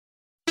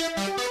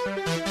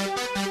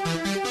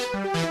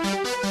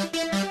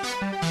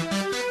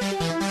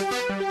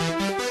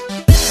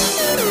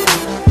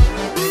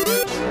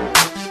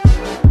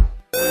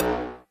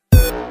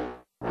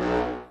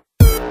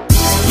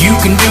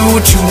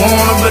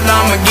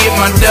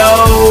my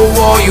dough.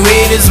 All you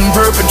haters and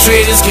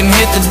perpetrators can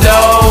hit the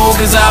dough,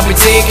 cause I'll be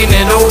taking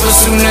it over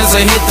soon as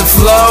I hit the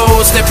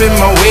flow. Step in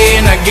my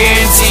way and I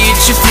guarantee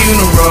it's your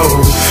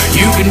funeral.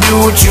 You can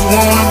do what you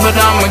want, but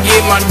I'ma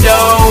get my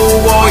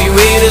dough. All you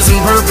haters and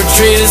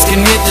perpetrators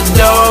can hit the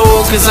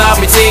dough, cause I'll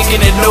be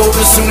taking it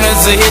over soon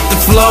as I hit the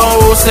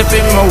flow. Step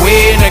in my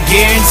way and I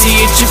guarantee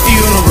it's your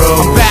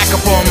funeral. I'm back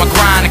up on my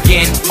grind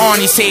again, on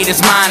these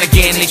haters mine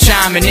again. They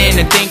chiming in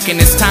and thinking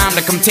it's time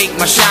to come take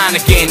my shine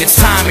again. It's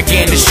time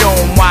again to show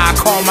them why I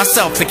call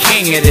myself the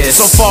king of this.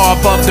 So far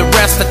above the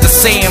rest that they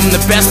say I'm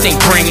the best, ain't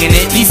bringing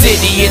it. These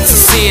idiots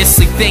are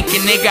seriously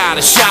thinking they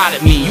got a shot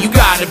at me. You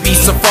gotta be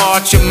so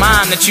far out your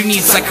mind that you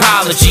need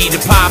psychology to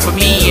pop at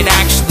me and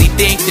actually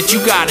think that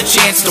you got a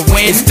chance to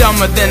win. It's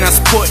dumber than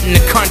us putting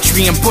the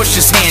country in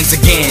Bush's hands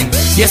again.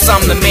 Yes,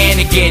 I'm the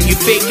man again, you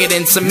fake it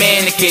in some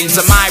mannequins.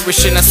 I'm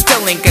Irish and I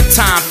still ain't got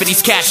time for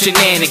these cash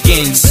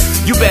shenanigans.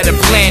 You better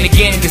plan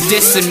again, cause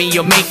dissing me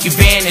will make you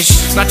vanish.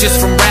 Not just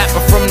from rap,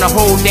 but from the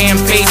whole damn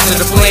face of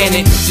the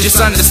planet. Just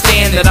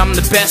understand that I'm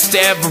the best to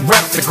ever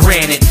rep the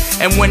granite.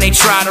 And when they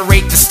try to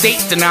rate the state,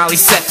 Denali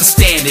set the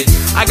standard.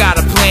 I got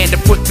a plan to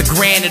put the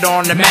granite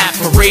on the map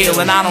for real,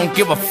 and I don't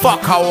give a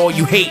fuck how all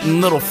you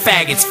hating little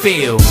faggots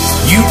feel.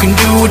 You can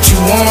do what you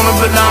want,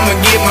 but I'ma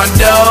get my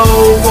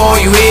dough. All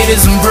you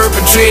haters and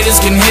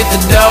perpetrators can hit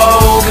the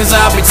dough, cause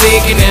I'll be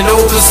taking it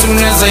over soon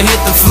as I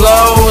hit the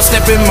flow.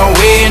 Step in my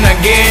way and I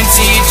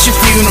guarantee it's your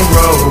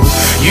funeral.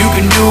 You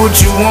can do what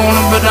you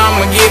want, but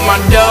I'ma get my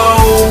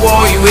dough.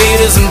 All you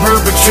haters and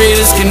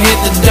perpetrators can hit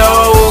the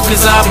dough,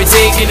 cause I'll be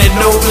taking it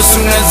over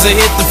soon as I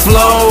hit the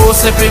flow.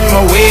 Step in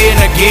my way and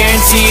I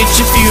guarantee it's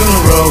your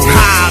funeral.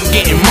 I'm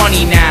getting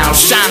money now,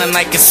 shining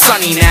like it's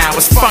sunny now.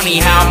 It's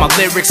funny how my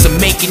lyrics are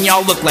making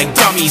y'all look like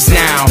dummies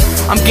now.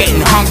 I'm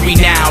getting hungry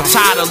now,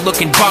 tired of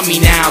looking bummy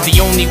now.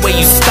 The only way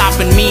you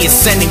stopping me is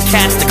sending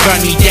cats to gun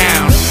me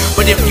down.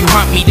 But if you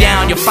hunt me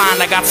down, you'll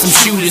find I got some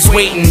shooters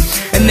waiting,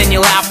 and then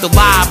you'll have to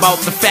lie about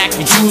the fact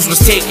your Jews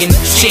was taken.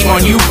 Shame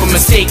on you for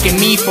mistaking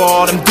me for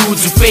all them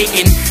dudes who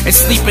faking, and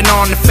sleeping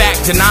on the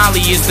fact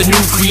Denali is the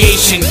new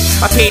creation.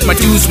 I paid my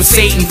dues with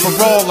Satan for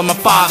all of my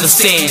father's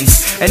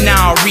sins, and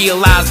now I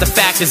realize the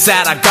fact is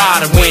that I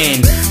gotta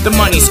win. The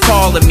money's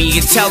calling me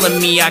and telling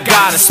me I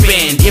gotta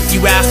spend. If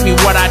you ask me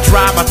what I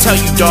drive, I'll tell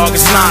you, dog,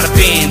 it's not a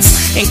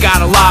Benz. Ain't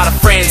got a lot of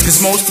friends, cause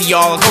most of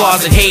y'all are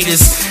closet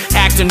haters,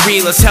 acting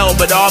real as hell,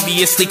 but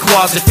obviously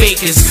closet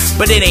fakers.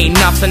 But it ain't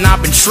nothing,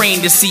 I've been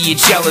trained to see your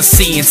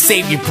jealousy and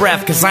save your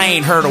breath, cause I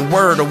ain't heard a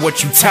word of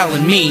what you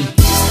telling me.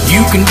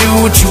 You can do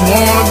what you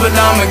want, but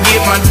I'ma get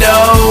my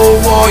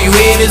dough. All you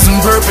haters and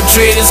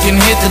perpetrators can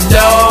hit the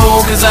dough,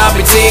 cause I'll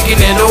be taking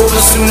it over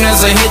soon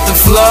as I hit the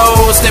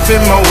flow. Step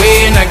in my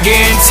way and I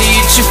guarantee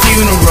it's your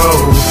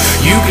funeral.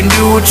 You can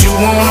do what you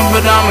want,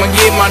 but I'ma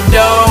get my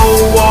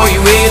dough. All you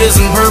haters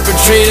and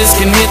perpetrators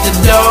can hit the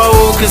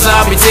dough, cause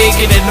I'll be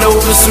taking it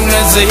over soon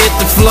as I hit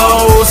the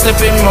flow. Step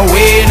in my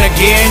way and I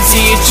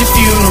guarantee it's your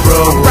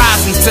funeral. I'm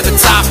rising to the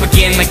top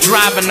again, like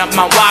driving up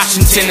Mount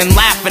Washington and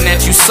laughing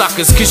at you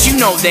suckers, cause you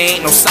know they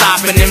ain't no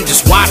stopping them,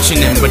 just watching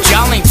them. But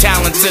y'all ain't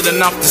talented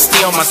enough to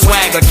steal my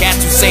swag, like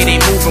cats who say they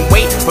moving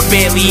weight but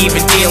barely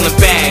even dealing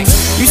bags.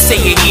 You say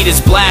your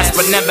heaters blast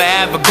but never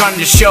have a gun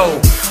to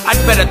show. I'd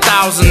bet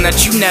 1,000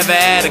 that you never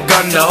had a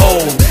gun to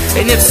hold.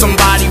 And if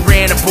somebody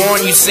ran up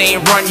on you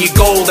saying run your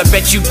gold, I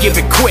bet you give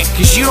it quick,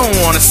 cause you don't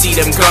wanna see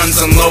them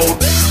guns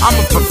unload. I'm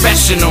a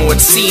professional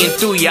at seeing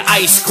through your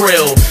ice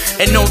grill,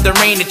 and know there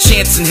ain't a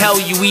chance in hell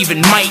you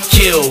even might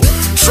kill.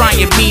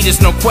 Trying me,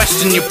 there's no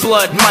question your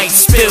blood might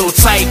spill.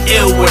 Type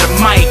ill with a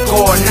mic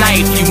or a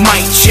knife, you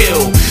might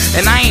chill.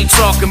 And I ain't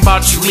talking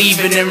about you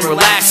leaving and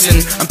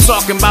relaxing, I'm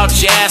talking about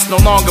your ass no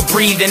longer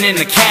breathing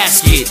in a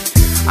casket.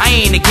 I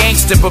ain't a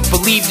gangster, but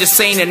believe this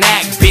ain't an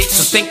act, bitch.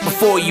 So think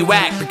before you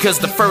act, because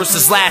the first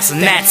is last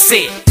and that's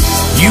it.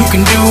 You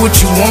can do what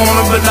you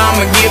want, but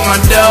I'ma get my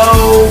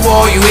dough.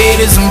 All you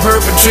haters and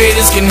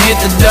perpetrators can hit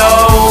the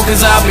dough,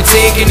 cause I'll be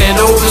taking it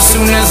over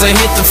soon as I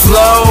hit the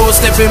flow.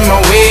 Step in my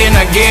way and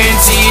I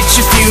guarantee it's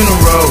your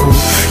funeral.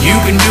 You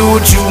can do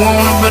what you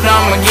want, but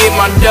I'ma get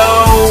my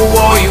dough.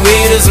 All you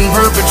haters and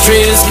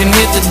perpetrators can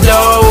hit the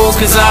dough,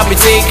 cause I'll be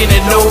taking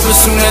it over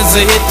soon as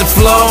I hit the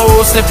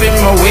flow. Step in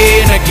my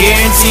way and I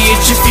guarantee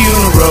it's your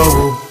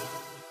funeral.